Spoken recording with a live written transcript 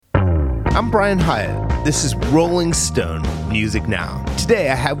I'm Brian Hyatt. This is Rolling Stone Music Now. Today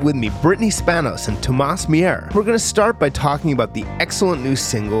I have with me Brittany Spanos and Tomas Mier. We're going to start by talking about the excellent new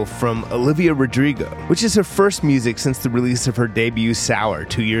single from Olivia Rodrigo, which is her first music since the release of her debut Sour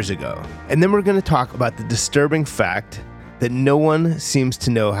 2 years ago. And then we're going to talk about the disturbing fact that no one seems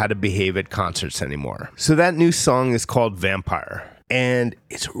to know how to behave at concerts anymore. So that new song is called Vampire. And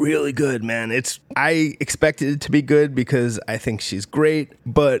it's really good, man. I expected it to be good because I think she's great,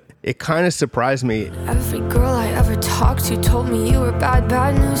 but it kind of surprised me. Every girl I ever talked to told me you were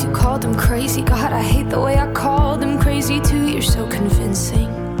bad news. You called them crazy. God, I hate the way I called them crazy too. You're so convincing.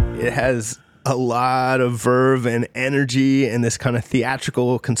 It has a lot of verve and energy and this kind of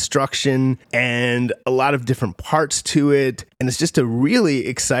theatrical construction and a lot of different parts to it. And it's just a really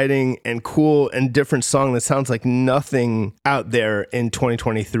exciting and cool and different song that sounds like nothing out there in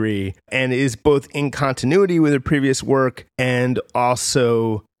 2023 and is both in continuity with her previous work and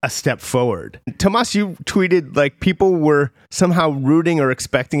also a step forward. Tomas, you tweeted like people were somehow rooting or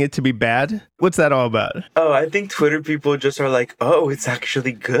expecting it to be bad. What's that all about? Oh, I think Twitter people just are like, oh, it's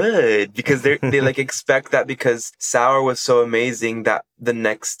actually good. Because they like expect that because Sour was so amazing that the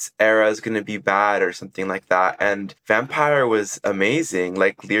next era is going to be bad or something like that. And Vampire was amazing.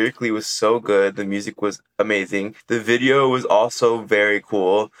 Like lyrically was so good. The music was amazing. The video was also very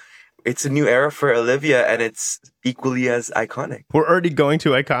cool. It's a new era for Olivia, and it's equally as iconic. We're already going to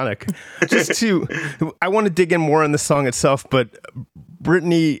iconic. I want to dig in more on the song itself, but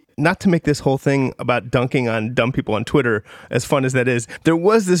Brittany, not to make this whole thing about dunking on dumb people on Twitter, as fun as that is, there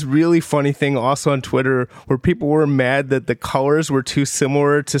was this really funny thing also on Twitter where people were mad that the colors were too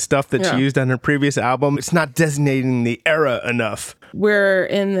similar to stuff that she used on her previous album. It's not designating the era enough. We're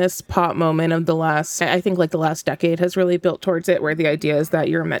in this pop moment of the last decade has really built towards it, where the idea is that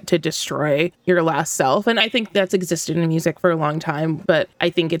you're meant to destroy your last self. And I think that's existed in music for a long time, but I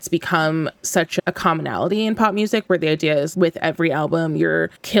think it's become such a commonality in pop music where the idea is with every album, you're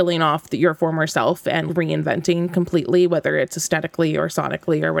killing off your former self and reinventing completely, whether it's aesthetically or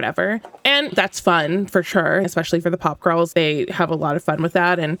sonically or whatever. And that's fun for sure, especially for the pop girls. They have a lot of fun with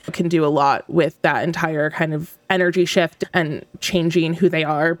that and can do a lot with that entire kind of energy shift and changing who they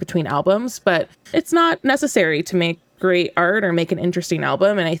are between albums, but it's not necessary to make great art or make an interesting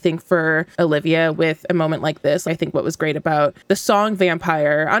album. And I think for Olivia, with a moment like this, I think what was great about the song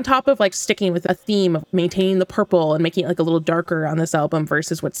Vampire, on top of like sticking with a theme of maintaining the purple and making it like a little darker on this album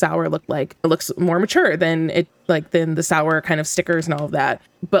versus what Sour looked like, it looks more mature than the Sour kind of stickers and all of that.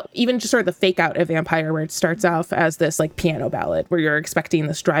 But even just sort of the fake out of Vampire, where it starts off as this like piano ballad where you're expecting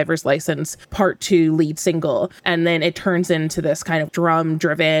this driver's license part 2 lead single, and then it turns into this kind of drum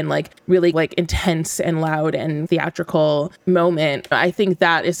driven, like really like intense and loud and theatrical moment. I think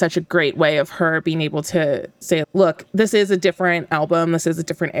that is such a great way of her being able to say, look, this is a different album, this is a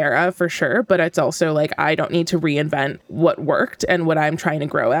different era for sure, but it's also like I don't need to reinvent what worked and what I'm trying to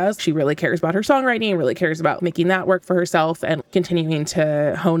grow as. She really cares about her songwriting, really cares about making that work for herself and continuing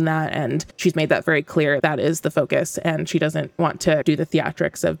to hone that, and she's made that very clear. That is the focus, and she doesn't want to do the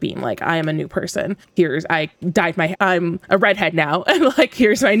theatrics of being like, I am a new person. I'm a redhead now, and like,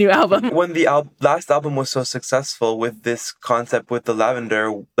 here's my new album. When the last album was so successful with this concept with the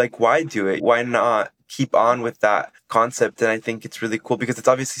lavender, like, why do it? Why not keep on with that concept? And I think it's really cool because it's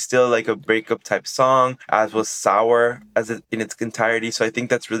obviously still like a breakup type song, as was Sour in its entirety. So I think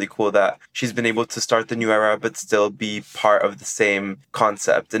that's really cool that she's been able to start the new era but still be part of the same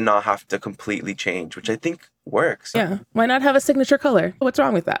concept and not have to completely change, which I think works. Yeah. Why not have a signature color? What's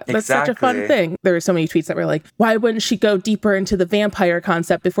wrong with that? That's such a fun thing. There were so many tweets that were like, why wouldn't she go deeper into the vampire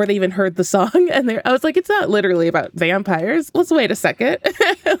concept before they even heard the song? And I was like, it's not literally about vampires. Let's wait a second.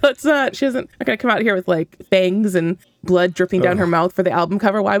 She isn't going to come out here with like fangs and blood dripping down her mouth for the album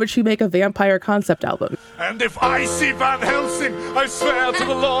cover. Why would she make a vampire concept album? And if I see Van Helsing, I swear to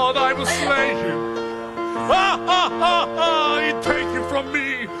the Lord I will slay him. He'd take him from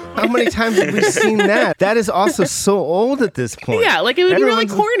me. How many times have we seen that? That is also so old at this point. Yeah, like it would be really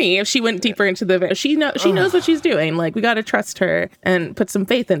corny if she went deeper into the... She knows what she's doing. Like, we got to trust her and put some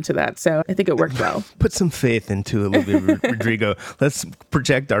faith into that. So I think it worked well. Put some faith into Olivia Rodrigo. Let's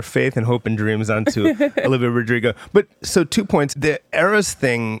project our faith and hope and dreams onto Olivia Rodrigo. But so 2 points. The eras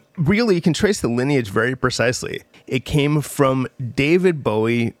thing, really, you can trace the lineage very precisely. It came from David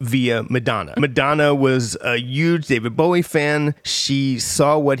Bowie via Madonna. Madonna was a huge David Bowie fan. She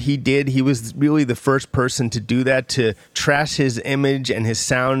saw what he did. He was really the first person to do that, to trash his image and his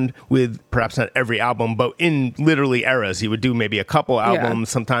sound with perhaps not every album, but in literally eras. He would do maybe a couple albums.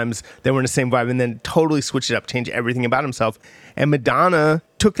 Yeah. Sometimes they were in the same vibe, and then totally switch it up, change everything about himself. And Madonna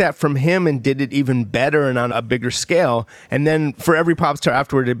took that from him and did it even better and on a bigger scale. And then for every pop star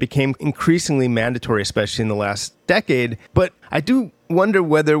afterward, it became increasingly mandatory, especially in the last decade. But I do wonder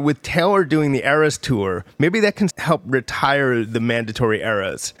whether with Taylor doing the Eras tour, maybe that can help retire the mandatory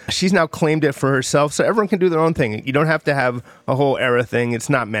eras. She's now claimed it for herself, so everyone can do their own thing. You don't have to have a whole era thing. It's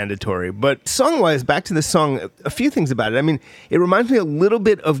not mandatory. But song-wise, back to the song, a few things about it. I mean, it reminds me a little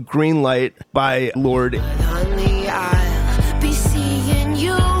bit of Green Light by Lord. Honey, I'll be seeing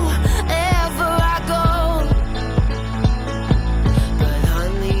you wherever I go. But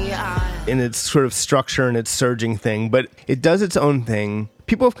honey, in its sort of structure and its surging thing, but it does its own thing.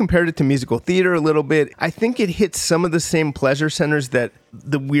 People have compared it to musical theater a little bit. I think it hits some of the same pleasure centers that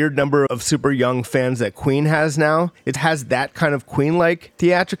the weird number of super young fans that Queen has now. It has that kind of Queen-like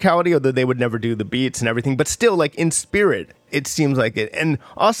theatricality, although they would never do the beats and everything, but still, like, in spirit, it seems like it. And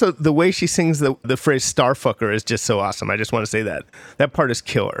also, the way she sings the phrase starfucker is just so awesome. I just want to say that. That part is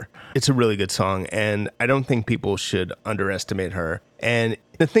killer. It's a really good song, and I don't think people should underestimate her. And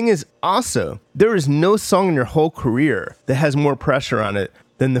the thing is, also, there is no song in your whole career that has more pressure on it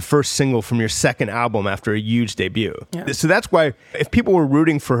than the first single from your second album after a huge debut. Yeah. So that's why if people were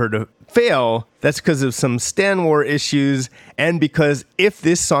rooting for her to fail, that's because of some Stan War issues, and because if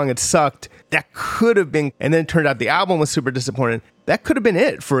this song had sucked, that could have been, and then it turned out the album was super disappointing, that could have been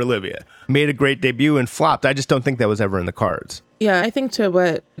it for Olivia. Made a great debut and flopped. I just don't think that was ever in the cards. Yeah, I think to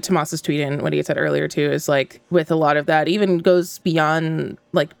what Tomas is tweeting, what he said earlier too, is like with a lot of that, even goes beyond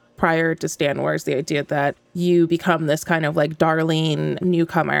like prior to Stan Wars, the idea that you become this kind of like darling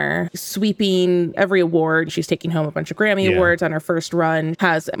newcomer, sweeping every award. She's taking home a bunch of Grammy awards on her first run,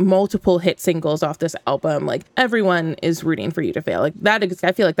 has multiple hit singles off this album. Like everyone is rooting for you to fail. Like that,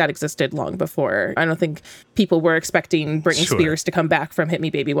 I feel like that existed long before. I don't think people were expecting Britney Spears to come back from Hit Me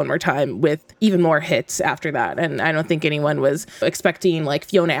Baby One More Time with even more hits after that. And I don't think anyone was expecting like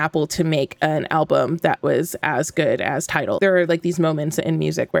Fiona Apple to make an album that was as good as Tidal. There are like these moments in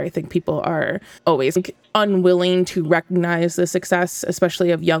music where I think people are always like unwilling to recognize the success,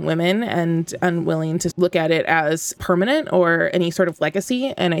 especially of young women, and unwilling to look at it as permanent or any sort of legacy.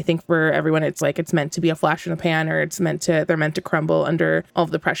 And I think for everyone, it's like it's meant to be a flash in the pan, or they're meant to crumble under all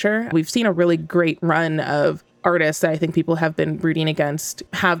of the pressure. We've seen a really great run of artists that I think people have been rooting against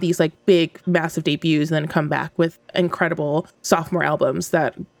have these like big, massive debuts and then come back with incredible sophomore albums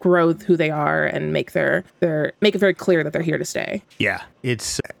that grow who they are and make it very clear that they're here to stay. Yeah,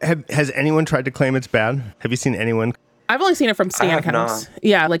 has anyone tried to claim it's bad? Have you seen anyone? I've only seen it from Stan accounts. Not.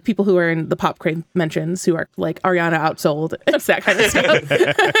 Yeah, like people who are in the Pop Crave mentions who are like Ariana outsold. It's that kind of stuff.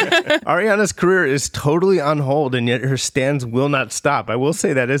 Ariana's career is totally on hold, and yet her stans will not stop. I will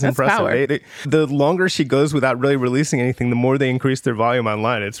say that is impressive. The longer she goes without really releasing anything, the more they increase their volume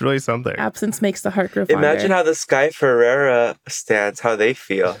online. It's really something. Absence makes the heart grow fonder. Imagine how the Sky Ferreira stans, how they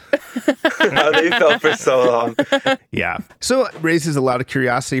feel. How they felt for so long. Yeah. So it raises a lot of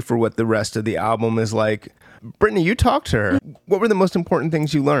curiosity for what the rest of the album is like. Brittany, you talked to her. What were the most important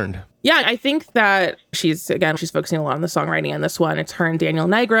things you learned? Yeah, I think that she's focusing a lot on the songwriting on this one. It's her and Daniel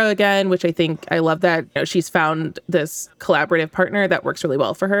Nigro again, which I love that she's found this collaborative partner that works really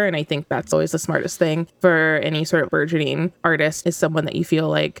well for her. And I think that's always the smartest thing for any sort of burgeoning artist, is someone that you feel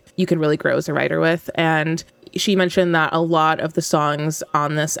like you can really grow as a writer with. And she mentioned that a lot of the songs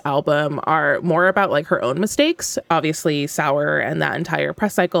on this album are more about like her own mistakes. Obviously, Sour and that entire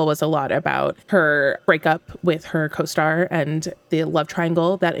press cycle was a lot about her breakup with her co-star and the love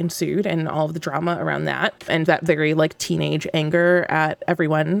triangle that ensued and all of the drama around that, and that very like teenage anger at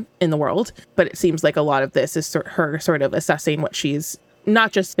everyone in the world. But it seems like a lot of this is her sort of assessing what she's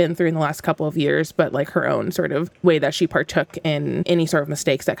not just been through in the last couple of years, but like her own sort of way that she partook in any sort of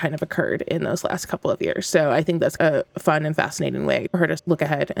mistakes that kind of occurred in those last couple of years. So I think that's a fun and fascinating way for her to look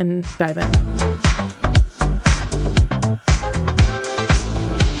ahead and dive in.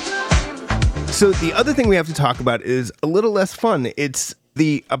 So the other thing we have to talk about is a little less fun. It's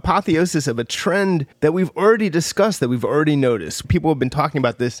the apotheosis of a trend that we've already discussed, that we've already noticed. People have been talking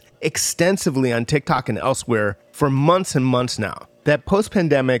about this extensively on TikTok and elsewhere for months and months now. That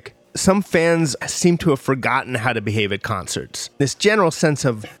post-pandemic, some fans seem to have forgotten how to behave at concerts. This general sense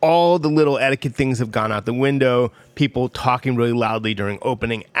of all the little etiquette things have gone out the window, people talking really loudly during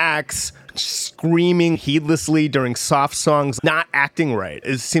opening acts, screaming heedlessly during soft songs, not acting right.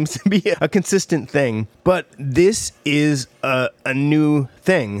 It seems to be a consistent thing. But this is a new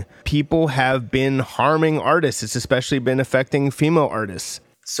thing. People have been harming artists. It's especially been affecting female artists.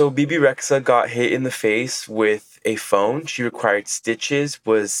 So BB Rexa got hit in the face with a phone. She required stitches,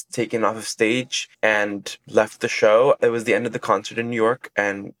 was taken off of stage, and left the show. It was the end of the concert in New York,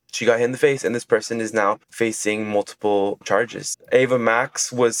 and she got hit in the face, and this person is now facing multiple charges. Ava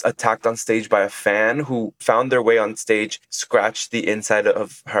Max was attacked on stage by a fan who found their way on stage, scratched the inside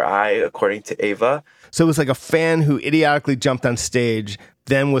of her eye, according to Ava. So it was like a fan who idiotically jumped on stage,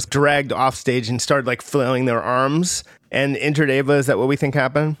 then was dragged off stage and started like flailing their arms and injured Ava. Is that what we think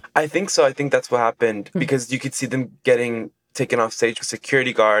happened? I think so. I think that's what happened because you could see them getting taken off stage with a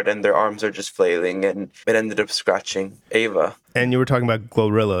security guard and their arms are just flailing, and it ended up scratching Ava. And you were talking about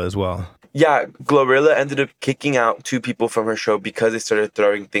Glorilla as well. Yeah, Glorilla ended up kicking out 2 people from her show because they started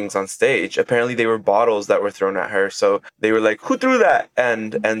throwing things on stage. Apparently, they were bottles that were thrown at her. So they were like, who threw that?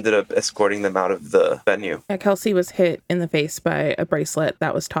 And ended up escorting them out of the venue. Yeah, Kelsey was hit in the face by a bracelet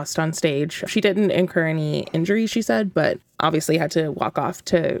that was tossed on stage. She didn't incur any injuries, she said, but obviously had to walk off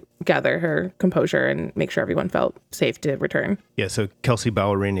to gather her composure and make sure everyone felt safe to return. Yeah, so Kelsey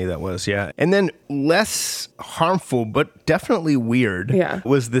Ballerini, that was, yeah. And then less harmful, but definitely weird,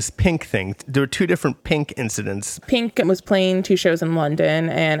 was this Pink thing. There were 2 different Pink incidents. Pink was playing 2 shows in London,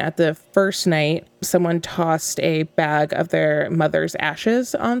 and at the first night, someone tossed a bag of their mother's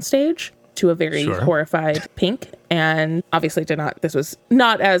ashes on stage to a very horrified Pink, and obviously this was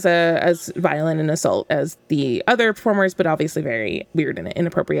not as violent an assault as the other performers, but obviously very weird and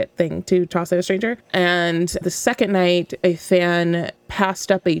inappropriate thing to toss at a stranger. And the second night, a fan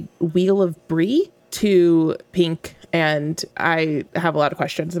passed up a wheel of brie to Pink, and I have a lot of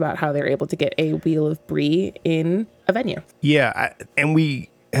questions about how they were able to get a wheel of brie in a venue. Yeah, and we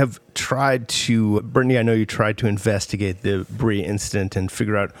have tried to, Brittany, I know you tried to investigate the brie incident and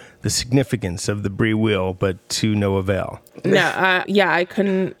figure out the significance of the brie wheel, but to no avail. No, I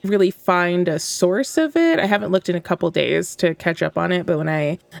couldn't really find a source of it. I haven't looked in a couple days to catch up on it, but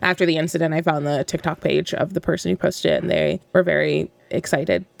after the incident, I found the TikTok page of the person who posted it, and they were very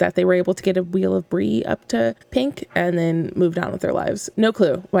excited that they were able to get a wheel of brie up to Pink and then moved on with their lives. No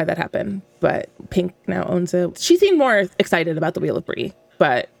clue why that happened, but Pink now owns it. She seemed more excited about the wheel of brie.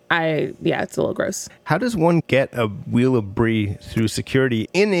 But it's a little gross. How does one get a wheel of brie through security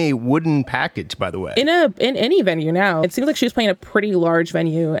in a wooden package, by the way? In any venue now. It seems like she was playing a pretty large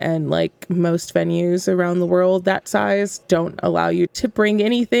venue, and like most venues around the world that size don't allow you to bring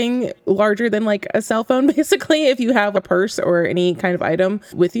anything larger than like a cell phone, basically, if you have a purse or any kind of item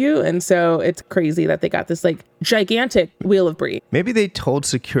with you. And so it's crazy that they got this like gigantic wheel of brie. Maybe they told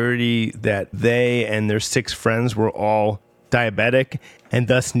security that they and their 6 friends were all diabetic and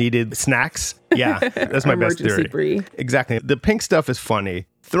thus needed snacks. Yeah, that's my best theory. Brie. Exactly. The Pink stuff is funny.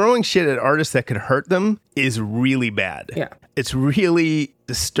 Throwing shit at artists that could hurt them is really bad. Yeah. It's really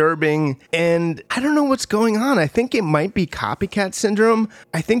disturbing. And I don't know what's going on. I think it might be copycat syndrome.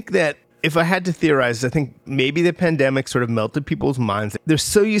 I think that if I had to theorize, I think maybe the pandemic sort of melted people's minds. They're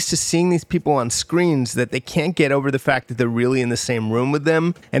so used to seeing these people on screens that they can't get over the fact that they're really in the same room with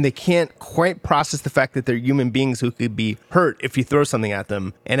them, and they can't quite process the fact that they're human beings who could be hurt if you throw something at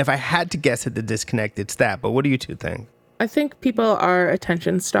them. And if I had to guess at the disconnect, it's that. But what do you 2 think? I think people are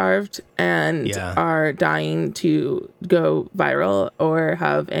attention starved and are dying to go viral or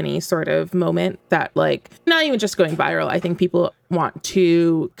have any sort of moment that, like, not even just going viral. I think people want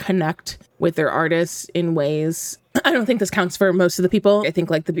to connect with their artists in ways. I don't think this counts for most of the people. I think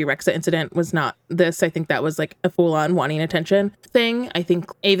like the Birexa incident was not this. I think that was like a full-on wanting attention thing. I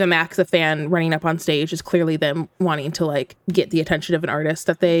think Ava Max, a fan running up on stage, is clearly them wanting to like get the attention of an artist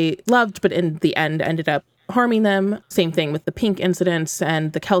that they loved, but in the end ended up harming them. Same thing with the Pink incidents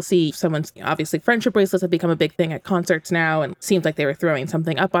and the Kelsey. Someone's obviously friendship bracelets have become a big thing at concerts now, and it seems like they were throwing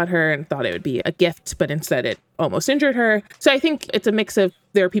something up on her and thought it would be a gift, but instead it almost injured her. So I think it's a mix of,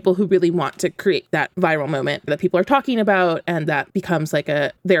 there are people who really want to create that viral moment that people are talking about, and that becomes like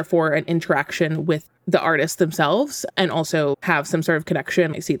therefore an interaction with the artists themselves, and also have some sort of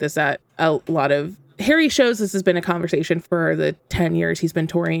connection. I see this at a lot of Harry shows. This has been a conversation for the 10 years he's been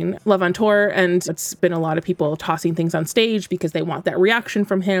touring Love on Tour, and it's been a lot of people tossing things on stage because they want that reaction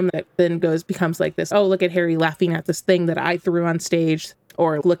from him that then becomes like this, oh, look at Harry laughing at this thing that I threw on stage,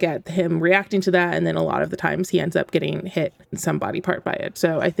 or look at him reacting to that, and then a lot of the times he ends up getting hit in some body part by it.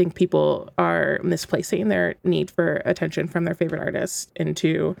 So I think people are misplacing their need for attention from their favorite artist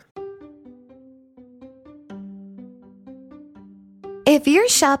into... If you're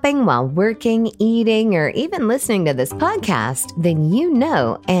shopping while working, eating, or even listening to this podcast, then you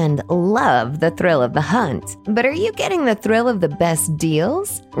know and love the thrill of the hunt. But are you getting the thrill of the best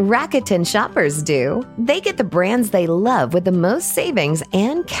deals? Rakuten shoppers do. They get the brands they love with the most savings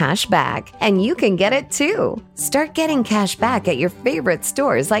and cash back. And you can get it too. Start getting cash back at your favorite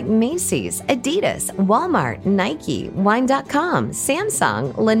stores like Macy's, Adidas, Walmart, Nike, Wine.com,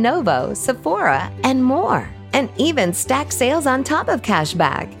 Samsung, Lenovo, Sephora, and more. and even stack sales on top of cash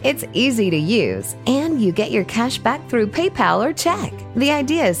back. It's easy to use, and you get your cash back through PayPal or check. The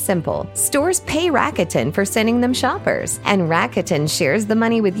idea is simple. Stores pay Rakuten for sending them shoppers, and Rakuten shares the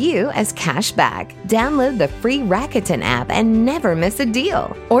money with you as cash back. Download the free Rakuten app and never miss a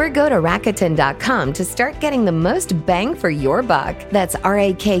deal. Or go to Rakuten.com to start getting the most bang for your buck. That's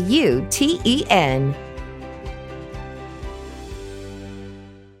Rakuten.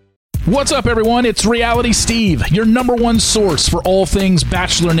 What's up, everyone? It's Reality Steve, your number one source for all things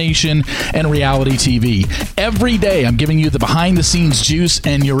Bachelor Nation and reality TV. Every day, I'm giving you the behind-the-scenes juice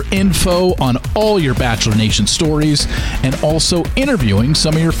and your info on all your Bachelor Nation stories, and also interviewing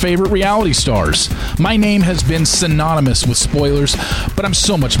some of your favorite reality stars. My name has been synonymous with spoilers, but I'm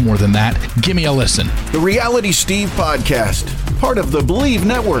so much more than that. Give me a listen. The Reality Steve Podcast, part of the Believe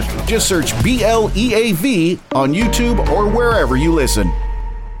Network. Just search BLEAV on YouTube or wherever you listen.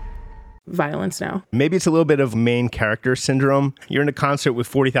 Violence now. Maybe it's a little bit of main character syndrome. You're in a concert with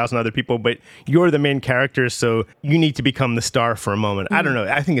 40,000 other people, but you're the main character, so you need to become the star for a moment. I don't know.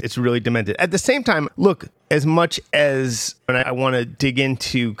 I think it's really demented. At the same time, look, as much as, and I want to dig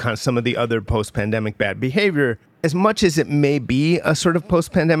into kind of some of the other post-pandemic bad behavior, as much as it may be a sort of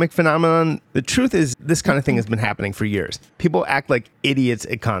post-pandemic phenomenon, the truth is this kind of thing has been happening for years. People act like idiots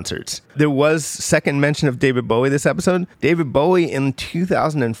at concerts. There was second mention of David Bowie this episode. David Bowie in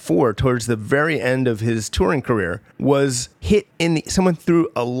 2004, towards the very end of his touring career, was hit someone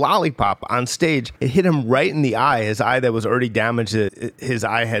threw a lollipop on stage. It hit him right in the eye, his eye that was already damaged. His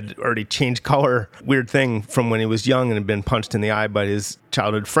eye had already changed color. Weird thing from when he was young and had been punched in the eye by his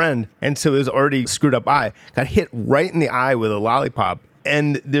childhood friend. And so it was already screwed up eye. Got hit right in the eye with a lollipop.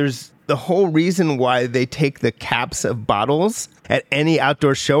 And there's the whole reason why they take the caps of bottles at any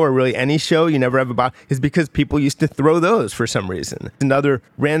outdoor show, or really any show, you never have a bottle, is because people used to throw those for some reason. Another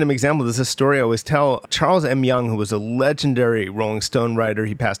random example, there's a story I always tell. Charles M. Young, who was a legendary Rolling Stone writer,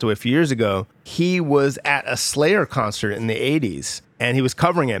 he passed away a few years ago. He was at a Slayer concert in the 80s. And he was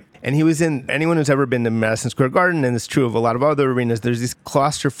covering it. And he was in, anyone who's ever been to Madison Square Garden, and it's true of a lot of other arenas, there's these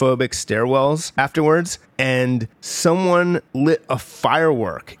claustrophobic stairwells afterwards. And someone lit a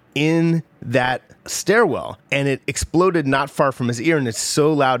firework in that stairwell, and it exploded not far from his ear, and it's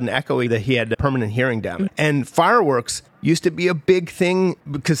so loud and echoey that he had permanent hearing damage. And fireworks used to be a big thing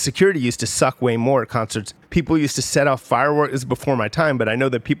because security used to suck way more at concerts. People used to set off fireworks. This is before my time, but I know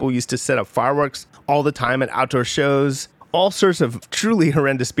that people used to set up fireworks all the time at outdoor shows. All sorts of truly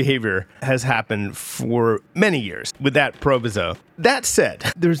horrendous behavior has happened for many years with that proviso. That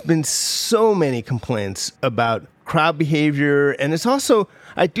said, there's been so many complaints about crowd behavior, and it's also,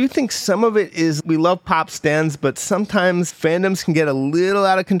 I do think some of it is, we love pop stans, but sometimes fandoms can get a little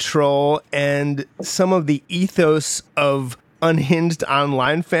out of control, and some of the ethos of unhinged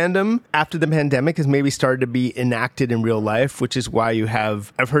online fandom after the pandemic has maybe started to be enacted in real life, which is why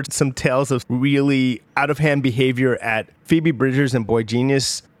I've heard some tales of really out-of-hand behavior at Phoebe Bridgers and Boy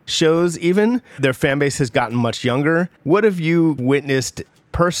Genius shows even. Their fan base has gotten much younger. What have you witnessed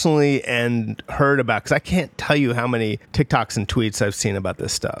personally and heard about? Because I can't tell you how many TikToks and tweets I've seen about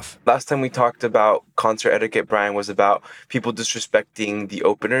this stuff. Last time we talked about concert etiquette, Brian, was about people disrespecting the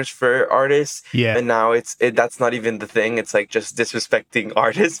openers for artists. Yeah. And now that's not even the thing. It's like just disrespecting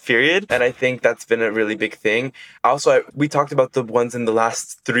artists, period. And I think that's been a really big thing. Also, we talked about the ones in the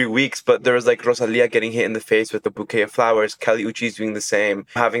last 3 weeks, but there was like Rosalia getting hit in the face with a bouquet of flowers. Kelly Uchis doing the same,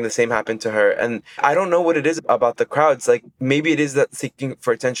 having the same happen to her. And I don't know what it is about the crowds. Like maybe it is that seeking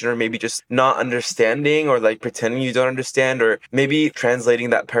for attention, or maybe just not understanding, or like pretending you don't understand, or maybe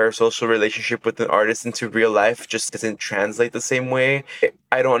translating that parasocial relationship with an artist into real life just doesn't translate the same way.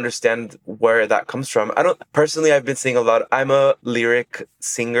 I don't understand where that comes from. I've been seeing a lot. I'm a lyric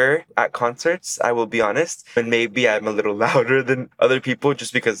singer at concerts, I will be honest. And maybe I'm a little louder than other people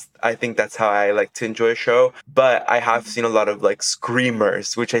just because I think that's how I like to enjoy a show. But I have seen a lot of like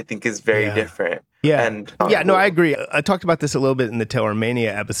screamers, which I think is very different. Yeah. No, I agree. I talked about this a little bit in the Taylor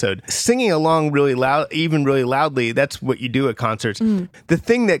Mania episode. Singing along really loud, even really loudly, that's what you do at concerts. The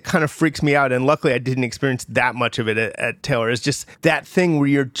thing that kind of freaks me out, and luckily I didn't experience that much of it at Taylor, is just that thing where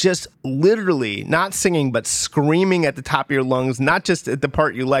you're just literally not singing, but screaming at the top of your lungs, not just at the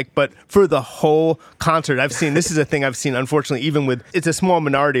part you like, but for the whole concert. This is a thing I've seen, unfortunately, even with, it's a small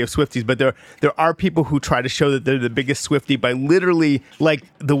minority of Swifties, but there are people who try to show that they're the biggest Swiftie by literally, like,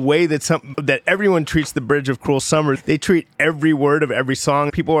 the way that everyone treats the Bridge of Cruel Summer. They treat every word of every song.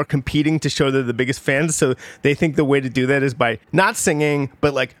 People are competing to show they're the biggest fans, so they think the way to do that is by not singing,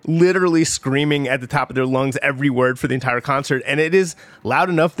 but like literally screaming at the top of their lungs every word for the entire concert. And it is loud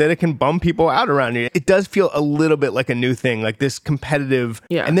enough that it can bum people out around you. It does feel a little bit like a new thing, like this competitive.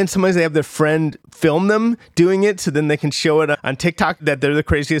 Yeah. And then sometimes they have their friend film them doing it, so then they can show it on TikTok that they're the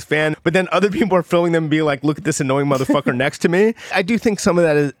craziest fan. But then other people are filming them and being like, look at this annoying motherfucker next to me. I do think some of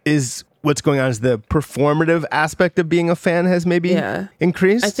that is what's going on is the performative aspect of being a fan has maybe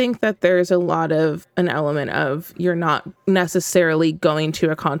increased. I think that there's a lot of an element of you're not necessarily going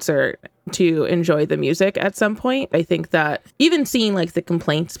to a concert to enjoy the music at some point. I think that even seeing like the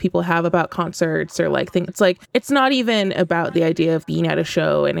complaints people have about concerts or like things, it's like, it's not even about the idea of being at a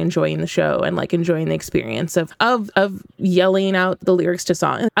show and enjoying the show and like enjoying the experience of yelling out the lyrics to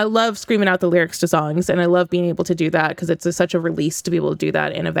songs. I love screaming out the lyrics to songs, and I love being able to do that because it's such a release to be able to do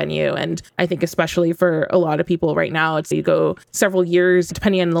that in a venue. And I think especially for a lot of people right now, it's you go several years,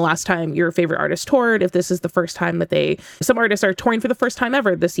 depending on the last time your favorite artist toured. If this is the first time that some artists are touring for the first time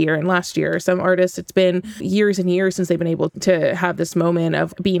ever this year and last year. Some artists, it's been years and years since they've been able to have this moment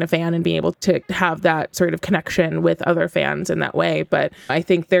of being a fan and being able to have that sort of connection with other fans in that way. But I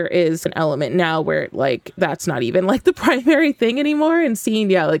think there is an element now where like that's not even like the primary thing anymore. And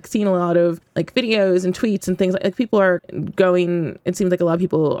seeing a lot of like videos and tweets and things like people are going, it seems like a lot of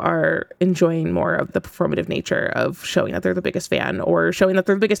people are enjoying more of the performative nature of showing that they're the biggest fan or showing that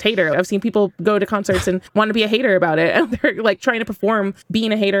they're the biggest hater. I've seen people go to concerts and want to be a hater about it, and they're like trying to perform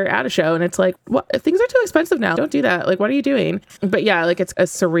being a hater at a show. And it's like, what? Things are too expensive now. Don't do that. Like, what are you doing? But yeah, like it's a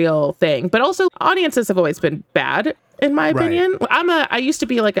surreal thing. But also audiences have always been bad, in my opinion. I used to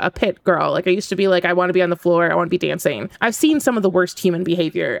be like a pit girl. Like I used to be like, I want to be on the floor. I want to be dancing. I've seen some of the worst human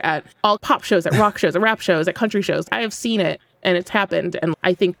behavior at all pop shows, at rock shows, at rap shows, at country shows. I have seen it, and it's happened. And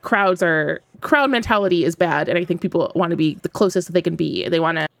I think crowd mentality is bad. And I think people want to be the closest that they can be. They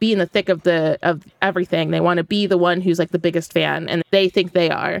want to be in the thick of everything. They want to be the one who's like the biggest fan, and they think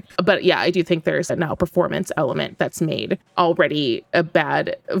they are. But yeah, I do think there's a now performance element that's made already a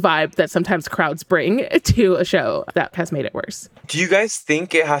bad vibe that sometimes crowds bring to a show that has made it worse. Do you guys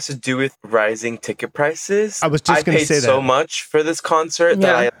think it has to do with rising ticket prices? I was just going to say that. I paid so much for this concert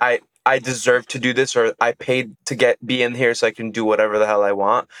that I deserve to do this, or I paid to be in here so I can do whatever the hell I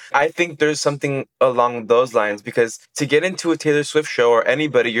want. I think there's something along those lines, because to get into a Taylor Swift show or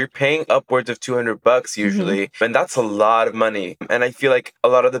anybody, you're paying upwards of $200 usually. And that's a lot of money. And I feel like a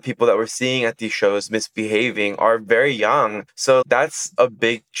lot of the people that we're seeing at these shows misbehaving are very young. So that's a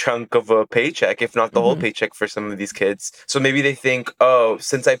big chunk of a paycheck, if not the whole paycheck for some of these kids. So maybe they think, oh,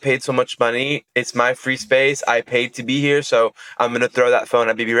 since I paid so much money, it's my free space. I paid to be here, so I'm going to throw that phone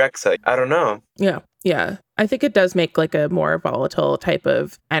at Baby Rexa. I don't know. Yeah. I think it does make like a more volatile type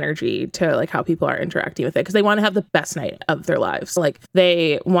of energy to like how people are interacting with it, because they want to have the best night of their lives. Like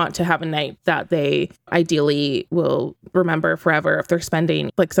they want to have a night that they ideally will remember forever. If they're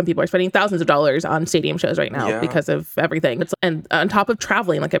spending, like some people are spending thousands of dollars on stadium shows right now because of everything. And on top of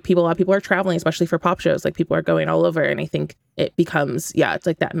traveling, like a lot of people are traveling, especially for pop shows. Like people are going all over, and I think it becomes, it's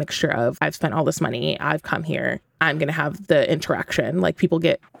like that mixture of I've spent all this money, I've come here, I'm going to have the interaction. Like people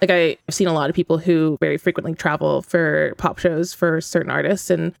get, like I've seen a lot of people who very frequently travel for pop shows for certain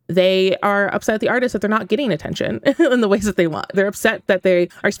artists, and they are upset at the artist that they're not getting attention in the ways that they want. They're upset that they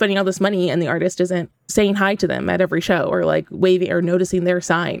are spending all this money and the artist isn't saying hi to them at every show, or like waving, or noticing their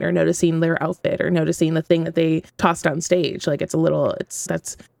sign, or noticing their outfit, or noticing the thing that they tossed on stage. Like that's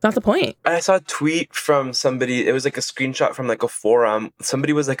not the point. I saw a tweet from somebody, it was like a screenshot from like a forum.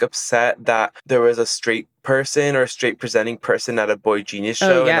 Somebody was like upset that there was a straight person or a straight presenting person at a Boy Genius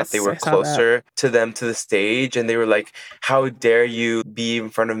show, and that they were closer to them to the stage, and they were like, how dare you be in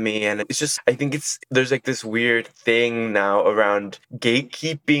front of me? And it's just, I think there's like this weird thing now around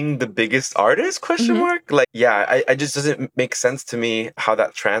gatekeeping the biggest artist, question mark. Like, I just doesn't make sense to me how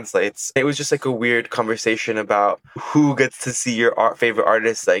that translates. It was just like a weird conversation about who gets to see your favorite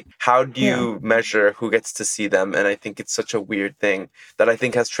artist. Like, how do you measure who gets to see them? And I think it's such a weird thing that I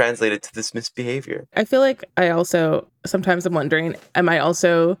think has translated to this misbehavior. I feel like sometimes I'm wondering, am I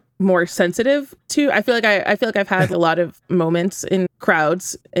also more sensitive to, I feel like I've had a lot of moments in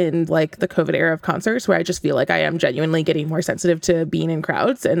crowds in like the COVID era of concerts where I just feel like I am genuinely getting more sensitive to being in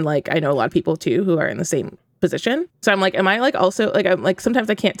crowds. And like, I know a lot of people too who are in the same position. So I'm like, am I like also like, I'm like, sometimes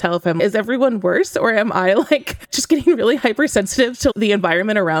I can't tell if is everyone worse, or am I like just getting really hypersensitive to the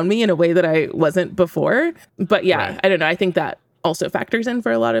environment around me in a way that I wasn't before? But I don't know. I think that also factors in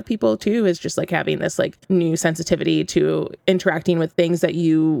for a lot of people too, is just like having this like new sensitivity to interacting with things that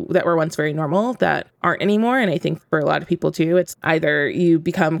were once very normal that aren't anymore. And I think for a lot of people too, it's either you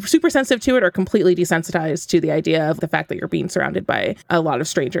become super sensitive to it or completely desensitized to the idea of the fact that you're being surrounded by a lot of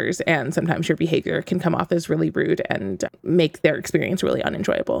strangers, and sometimes your behavior can come off as really rude and make their experience really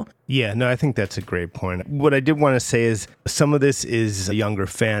unenjoyable. Yeah, no, I think that's a great point. What I did want to say is some of this is younger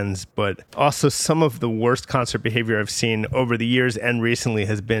fans, but also some of the worst concert behavior I've seen over the years and recently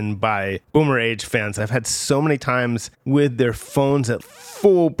has been by boomer age fans. I've had so many times with their phones at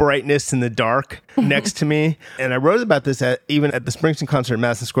full brightness in the dark next to me. And I wrote about this even at the Springsteen concert at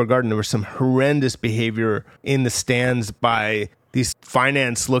Madison Square Garden. There was some horrendous behavior in the stands by these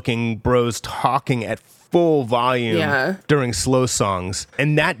finance-looking bros talking at full volume during slow songs.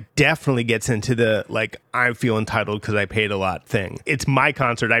 And that definitely gets into the, like, I feel entitled because I paid a lot thing. It's my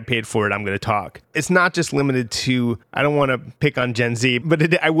concert. I paid for it. I'm going to talk. It's not just limited to, I don't want to pick on Gen Z,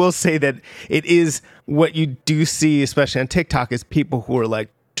 but I will say that it is what you do see, especially on TikTok, is people who are like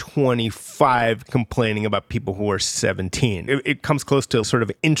 25 complaining about people who are 17. It comes close to a sort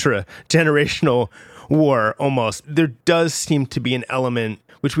of intra-generational war almost. There does seem to be an element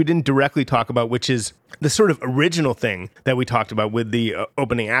which we didn't directly talk about, which is the sort of original thing that we talked about with the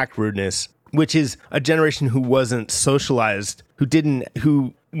opening act rudeness, which is a generation who wasn't socialized,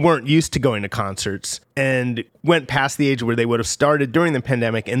 who weren't used to going to concerts and went past the age where they would have started during the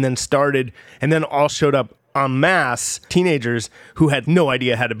pandemic and then all showed up en masse, teenagers who had no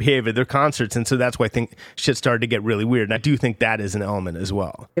idea how to behave at their concerts. And so that's why I think shit started to get really weird. And I do think that is an element as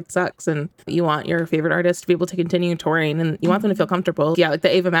well. It sucks. And you want your favorite artist to be able to continue touring and you want them to feel comfortable. Yeah, like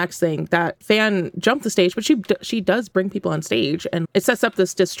the Ava Max thing, that fan jumped the stage, but she does bring people on stage. And it sets up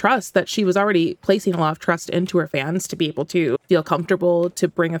this distrust that she was already placing a lot of trust into her fans to be able to feel comfortable to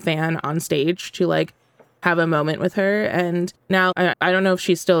bring a fan on stage to like have a moment with her. And now I don't know if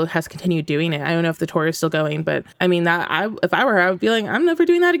she still has continued doing it. I don't know if the tour is still going, but I mean, if I were her, I would be like, I'm never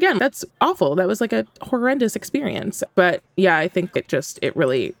doing that again. That's awful. That was like a horrendous experience. But yeah, I think it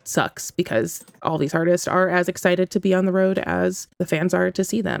really sucks because all these artists are as excited to be on the road as the fans are to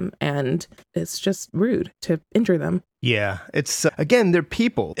see them. And it's just rude to injure them. Yeah, it's, again, they're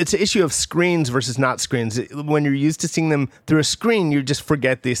people. It's an issue of screens versus not screens. When you're used to seeing them through a screen, you just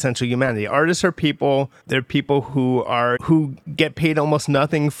forget the essential humanity. Artists are people. They're people who get paid almost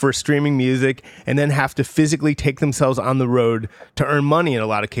nothing for streaming music and then have to physically take themselves on the road to earn money in a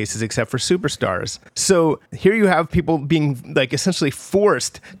lot of cases, except for superstars. So here you have people being like essentially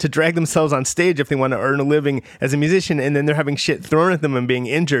forced to drag themselves on stage if they want to earn a living as a musician, and then they're having shit thrown at them and being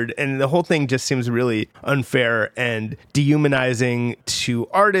injured. And the whole thing just seems really unfair and dehumanizing to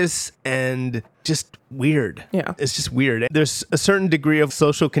artists and just weird. Yeah. It's just weird. There's a certain degree of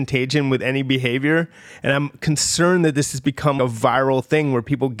social contagion with any behavior, and I'm concerned that this has become a viral thing where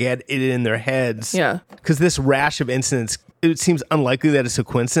people get it in their heads. Yeah. Because this rash of incidents, it seems unlikely that it's a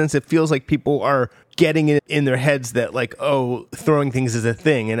coincidence. It feels like people are getting it in their heads that like, oh, throwing things is a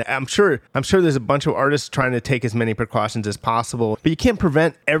thing. And I'm sure there's a bunch of artists trying to take as many precautions as possible, but you can't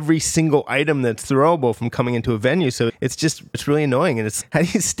prevent every single item that's throwable from coming into a venue. So it's really annoying. And it's, how do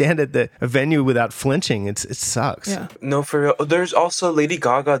you stand at a venue without flinching? It sucks. Yeah. No, for real. There's also Lady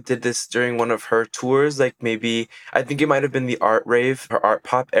Gaga did this during one of her tours, like maybe, I think it might have been the art rave, her art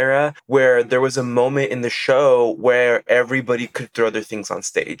pop era, where there was a moment in the show where everybody could throw their things on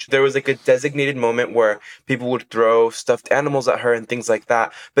stage. There was like a designated moment where people would throw stuffed animals at her and things like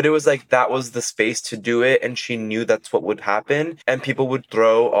that. But it was like that was the space to do it, and she knew that's what would happen. And people would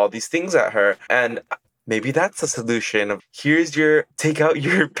throw all these things at her. And maybe that's a solution of take out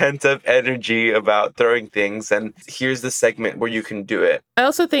your pent up energy about throwing things, and here's the segment where you can do it. I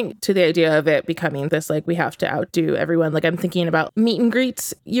also think to the idea of it becoming this, like, we have to outdo everyone. Like, I'm thinking about meet and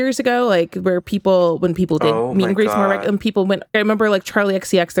greets years ago, like when people did meet and greets more regular, and people went, I remember like Charlie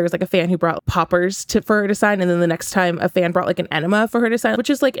XCX, there was like a fan who brought poppers for her to sign. And then the next time a fan brought like an enema for her to sign, which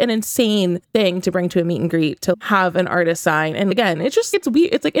is like an insane thing to bring to a meet and greet, to have an artist sign. And again, it's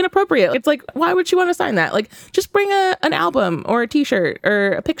weird. It's like inappropriate. It's like, why would you want to sign that? Like, just bring an album or a t-shirt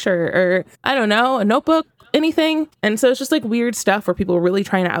or a picture or, I don't know, a notebook, anything. And so it's just like weird stuff where people were really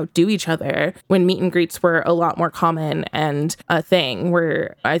trying to outdo each other when meet and greets were a lot more common and a thing,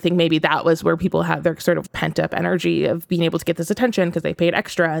 where I think maybe that was where people had their sort of pent up energy of being able to get this attention because they paid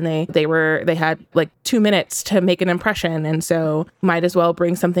extra and they had like 2 minutes to make an impression. And so might as well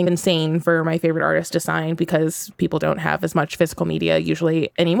bring something insane for my favorite artist to sign, because people don't have as much physical media usually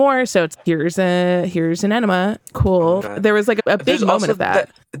anymore. So it's here's an enema. Cool. There was like a big moment of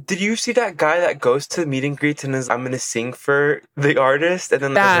that. Did you see that guy that goes to meet and greets and is, I'm going to sing for the artist, and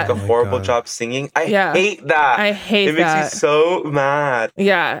then does like a horrible job singing? I hate that. I hate that. It that. makes me so mad.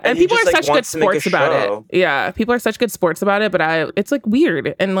 Yeah. And people are such good sports about it. Yeah. People are such good sports about it, but it's like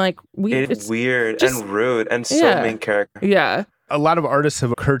weird and like it's weird and rude and so main character. Yeah. A lot of artists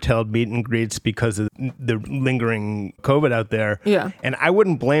have curtailed meet and greets because of the lingering COVID out there. Yeah. And I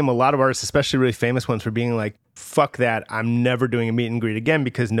wouldn't blame a lot of artists, especially really famous ones, for being like, fuck that. I'm never doing a meet and greet again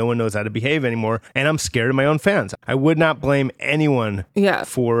because no one knows how to behave anymore. And I'm scared of my own fans. I would not blame anyone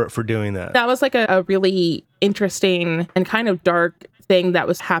for doing that. That was like a really interesting and kind of dark thing that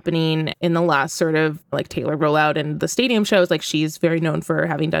was happening in the last sort of like Taylor rollout and the stadium shows. Like she's very known for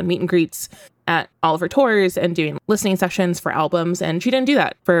having done meet and greets at all of her tours and doing listening sessions for albums. And she didn't do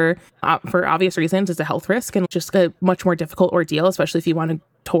that for obvious reasons. It's a health risk and just a much more difficult ordeal, especially if you want to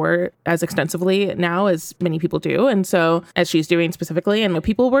tour as extensively now as many people do. And so as she's doing specifically, and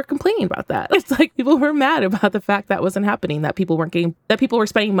people were complaining about that. It's like people were mad about the fact that wasn't happening, that people were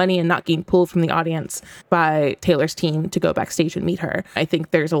spending money and not getting pulled from the audience by Taylor's team to go backstage and meet her. I think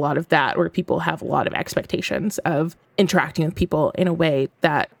there's a lot of that where people have a lot of expectations of interacting with people in a way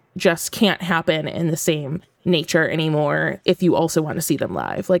that just can't happen in the same nature anymore if you also want to see them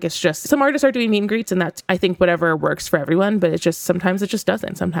live. Like it's just some artists are doing meet and greets and that's I think whatever works for everyone, but it's just sometimes it just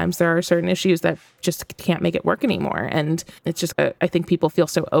doesn't. Sometimes there are certain issues that just can't make it work anymore, and it's just I think people feel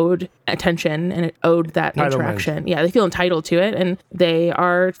so owed attention and owed that interaction. Yeah, they feel entitled to it, and they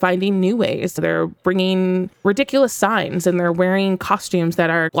are finding new ways. They're bringing ridiculous signs and they're wearing costumes that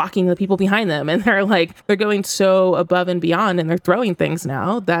are blocking the people behind them, and they're going so above and beyond, and they're throwing things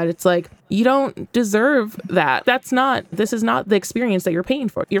now that it's like, you don't deserve that. This is not the experience that you're paying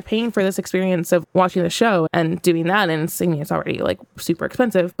for. You're paying for this experience of watching the show and doing that, and singing is already like super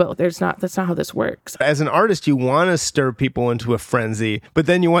expensive, but that's not how this works. As an artist, you want to stir people into a frenzy, but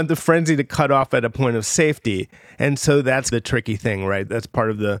then you want the frenzy to cut off at a point of safety. And so that's the tricky thing, right? That's part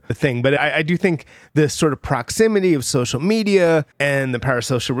of the thing. But I do think the sort of proximity of social media and the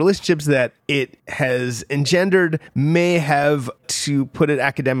parasocial relationships that it has engendered may have, to put it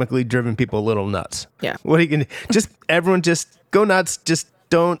academically, driven people a little nuts. Yeah. What are you going to... Everyone just go nuts. Just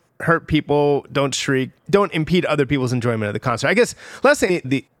don't hurt people. Don't shriek. Don't impede other people's enjoyment of the concert. I guess let's say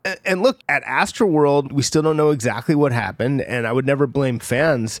and look, at Astroworld, we still don't know exactly what happened, and I would never blame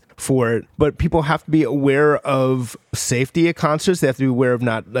fans for it, but people have to be aware of safety at concerts. They have to be aware of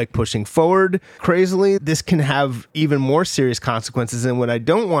not like pushing forward crazily. This can have even more serious consequences, and what I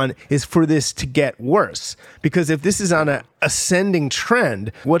don't want is for this to get worse, because if this is on a ascending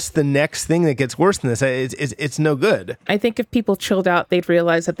trend, what's the next thing that gets worse than this? It's no good. I think if people chilled out, they'd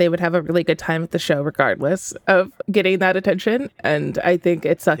realize that they would have a really good time at the show regardless of getting that attention, and I think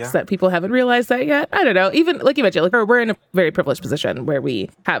it sucks that people haven't realized that yet. I don't know. Even like you mentioned, like, we're in a very privileged position where we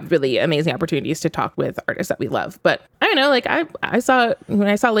have really amazing opportunities to talk with artists that we love. But I don't know, like when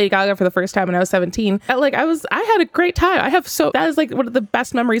I saw Lady Gaga for the first time when I was 17, I had a great time. That is like one of the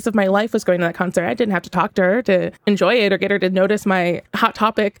best memories of my life, was going to that concert. I didn't have to talk to her to enjoy it or get her to notice my Hot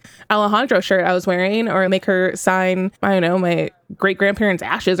Topic Alejandro shirt I was wearing, or make her sign, I don't know, my great-grandparents'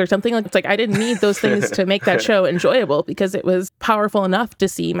 ashes or something. Like, it's like I didn't need those things to make that show enjoyable, because it was powerful enough to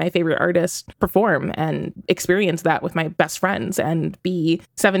see my favorite artist perform and experience that with my best friends and be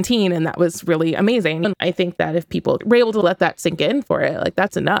 17, and that was really amazing. And I think that if people were able to let that sink in for it, like,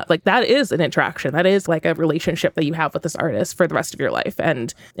 that's enough. Like, that is an interaction. That is like a relationship that you have with this artist for the rest of your life,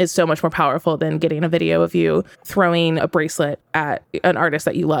 and is so much more powerful than getting a video of you throwing a bracelet at an artist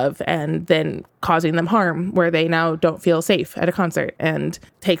that you love and then causing them harm where they now don't feel safe at a concert, and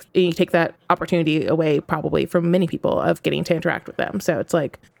you take that opportunity away probably from many people of getting to interact with them. So it's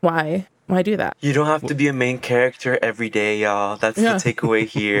like, why do that? You don't have to be a main character every day, y'all. That's the takeaway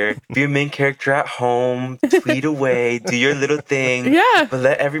here. Be a main character at home, tweet away, do your little thing. Yeah. But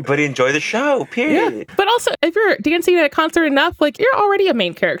let everybody enjoy the show, period. Yeah. But also, if you're dancing at a concert enough, like, you're already a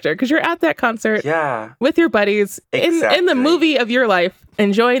main character, because you're at that concert with your buddies in the movie of your life,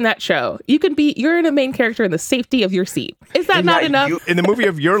 enjoying that show. You're in a main character in the safety of your seat. Is that not enough? In the movie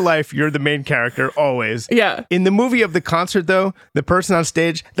of your life, you're the main character always. Yeah. In the movie of the concert, though, the person on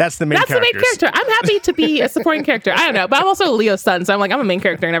stage, that's the main character. That's the main character. I'm happy to be a supporting character. I don't know, but I'm also Leo's son, so I'm a main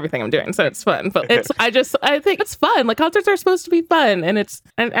character in everything I'm doing, so it's fun. But I think it's fun. Like, concerts are supposed to be fun, and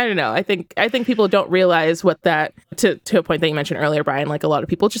I don't know. I think people don't realize what that, to a point that you mentioned earlier, Brian. Like, a lot of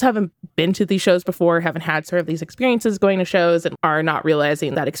people just haven't been to these shows before, haven't had sort of these experiences going to shows, and are not realizing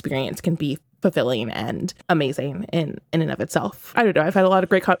that experience can be fulfilling and amazing in and of itself. I don't know. I've had a lot of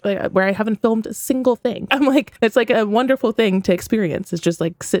great where I haven't filmed a single thing. I'm like, it's like a wonderful thing to experience. It's just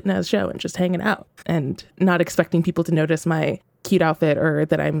like sitting at a show and just hanging out and not expecting people to notice my cute outfit or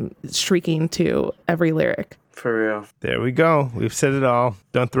that I'm shrieking to every lyric. For real. There we go. We've said it all.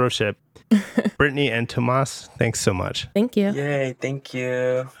 Don't throw shit. Brittany and Tomas, thanks so much. Thank you. Yay, thank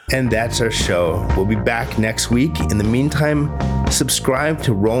you. And that's our show. We'll be back next week. In the meantime, subscribe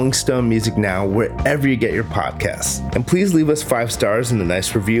to Rolling Stone Music Now wherever you get your podcasts. And please leave us 5 stars and a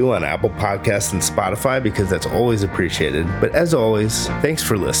nice review on Apple Podcasts and Spotify because that's always appreciated. But as always, thanks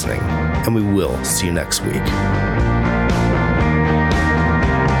for listening, and we will see you next week.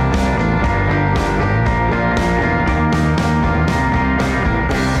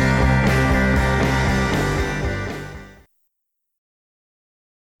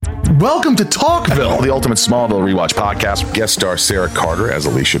 Welcome to Talkville, the ultimate Smallville rewatch podcast. Guest star Sarah Carter as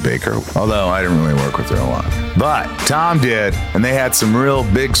Alicia Baker, although I didn't really work with her a lot. But Tom did, and they had some real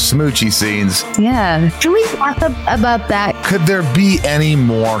big smoochy scenes. Yeah. Can we talk about that? Could there be any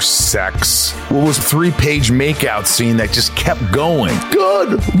more sex? What was a 3-page makeout scene that just kept going?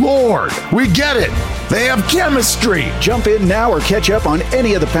 Good Lord, we get it. They have chemistry. Jump in now or catch up on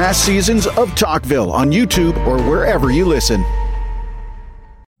any of the past seasons of Talkville on YouTube or wherever you listen.